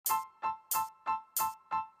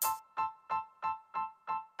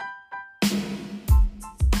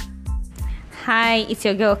Hi, it's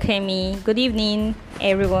your girl Kemi. Good evening,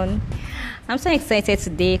 everyone. I'm so excited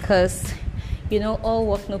today because all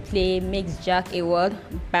work no play makes Jack a word.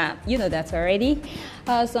 Bam, you know that already.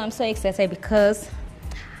 So I'm so excited because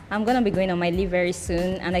I'm gonna be going on my leave very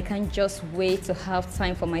soon, and I can't just wait to have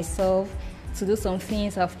time for myself to do some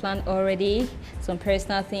things I've planned already, some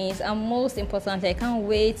personal things, and most importantly, I can't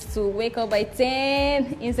wait to wake up by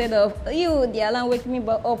 10 instead of the alarm waking me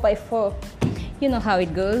up by 4. You know how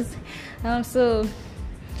it goes. So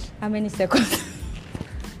how many seconds?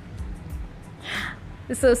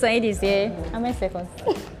 So Said is here. How many seconds?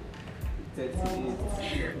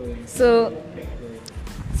 38. So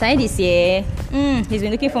Said is here. He's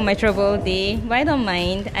been looking for my trouble all day, but I don't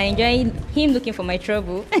mind. I enjoy him looking for my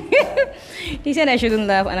trouble. He said I shouldn't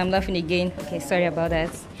laugh, and I'm laughing again. Okay, sorry about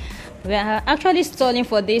that. We are actually stalling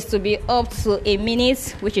for this to be up to a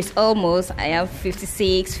minute, which is almost. I have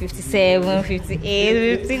 56, 57,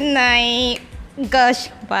 58, 59. Gosh,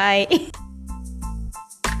 bye.